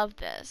love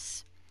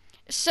this.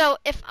 So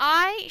if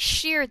I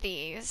shear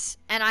these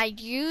and I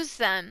use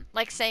them,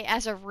 like say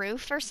as a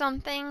roof or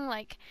something,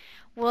 like,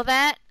 will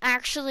that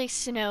actually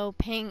snow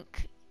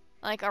pink,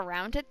 like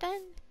around it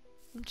then?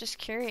 I'm just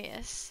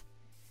curious.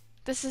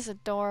 This is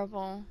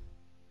adorable.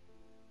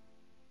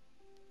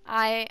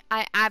 I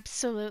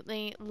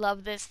absolutely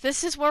love this.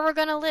 This is where we're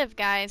gonna live,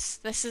 guys.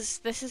 This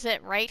is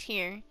it right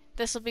here.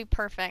 This will be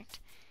perfect.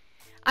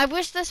 I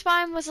wish this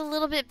biome was a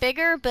little bit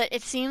bigger, but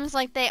it seems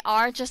like they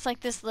are just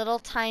like this little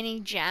tiny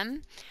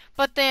gem.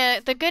 But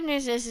the good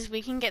news is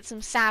we can get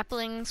some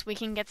saplings, we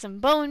can get some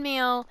bone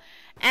meal,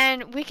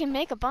 and we can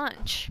make a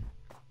bunch.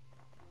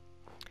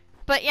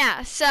 But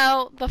yeah,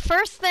 so the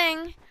first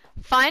thing,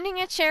 finding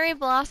a cherry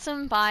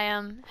blossom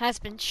biome, has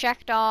been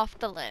checked off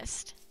the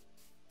list.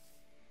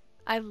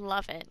 I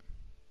love it.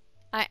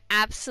 I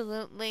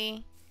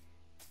absolutely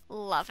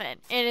love it.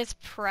 It is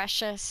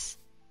precious.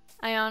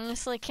 I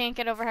honestly can't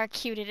get over how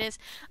cute it is.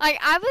 Like,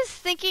 I was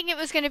thinking it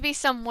was going to be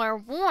somewhere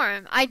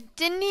warm. I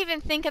didn't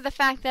even think of the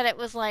fact that it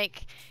was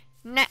like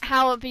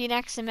how it would be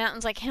next to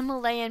mountains, like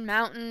Himalayan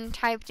mountain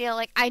type deal.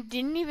 Like, I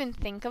didn't even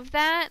think of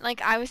that.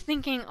 Like, I was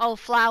thinking, oh,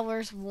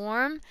 flowers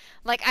warm.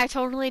 Like, I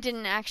totally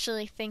didn't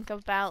actually think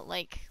about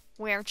like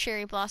where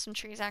cherry blossom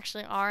trees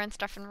actually are and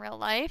stuff in real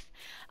life.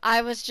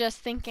 I was just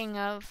thinking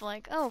of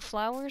like, oh,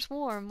 flowers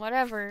warm,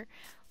 whatever.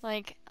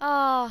 Like,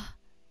 oh,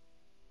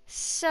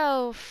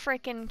 so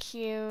freaking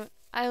cute.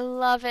 I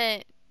love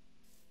it.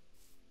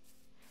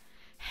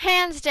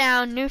 Hands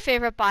down, new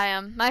favorite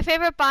biome. My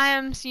favorite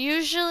biomes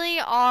usually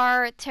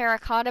are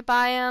terracotta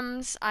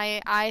biomes.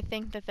 I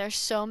think that they're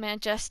so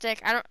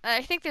majestic.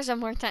 I think there's a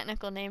more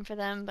technical name for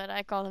them, but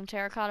I call them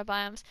terracotta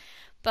biomes.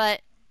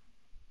 But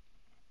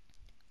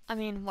I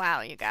mean,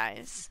 wow, you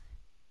guys.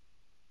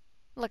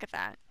 Look at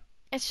that.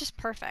 It's just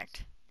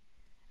perfect.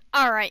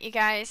 Alright, you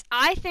guys.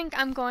 I think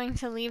I'm going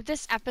to leave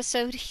this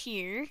episode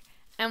here.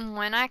 And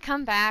when I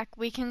come back,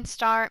 we can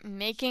start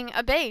making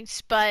a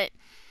base. But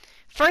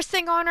first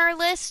thing on our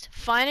list,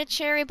 find a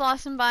cherry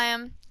blossom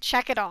biome,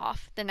 check it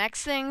off. The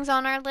next things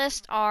on our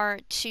list are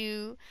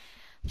to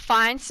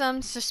find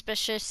some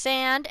suspicious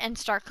sand and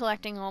start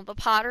collecting all the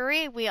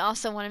pottery. We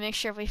also want to make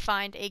sure we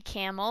find a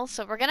camel.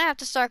 So we're going to have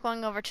to start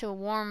going over to a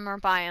warmer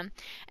biome.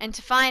 And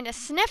to find a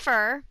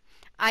sniffer,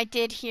 I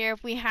did here,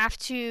 we have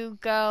to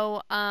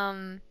go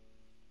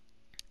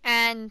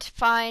and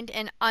find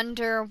an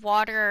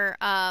underwater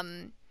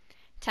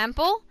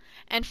temple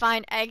and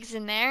find eggs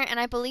in there. And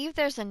I believe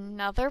there's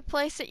another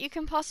place that you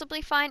can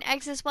possibly find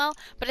eggs as well,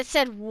 but it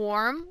said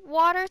warm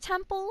water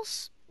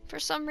temples for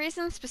some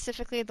reason,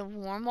 specifically the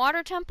warm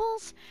water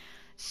temples.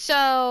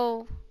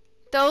 So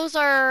those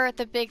are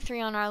the big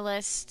three on our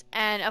list,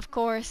 and of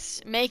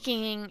course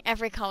making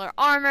every color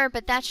armor,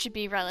 but that should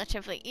be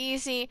relatively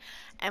easy.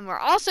 And we're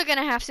also going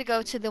to have to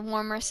go to the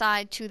warmer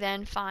side to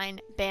then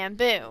find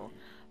bamboo.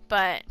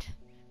 but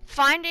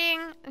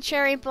finding a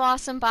cherry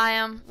blossom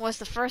biome was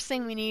the first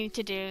thing we needed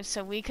to do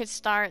so we could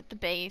start the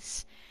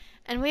base,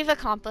 and we've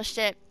accomplished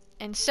it.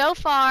 And so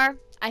far,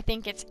 I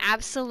think it's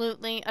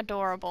absolutely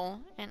adorable,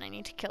 and I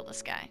need to kill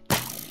this guy.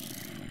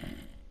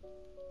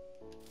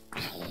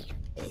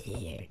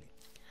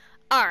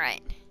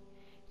 Alright.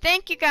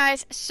 Thank you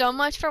guys so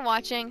much for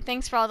watching.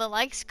 Thanks for all the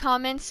likes,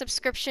 comments,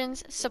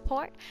 subscriptions,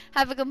 support.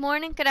 Have a good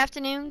morning, good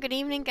afternoon, good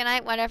evening, good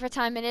night, whatever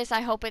time it is.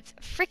 I hope it's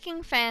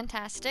freaking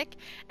fantastic.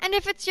 And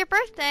if it's your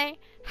birthday,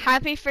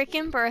 happy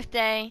freaking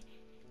birthday.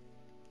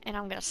 And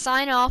I'm gonna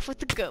sign off with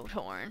the goat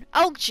horn.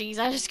 Oh jeez,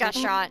 I just got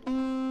shot.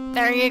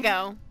 There you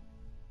go.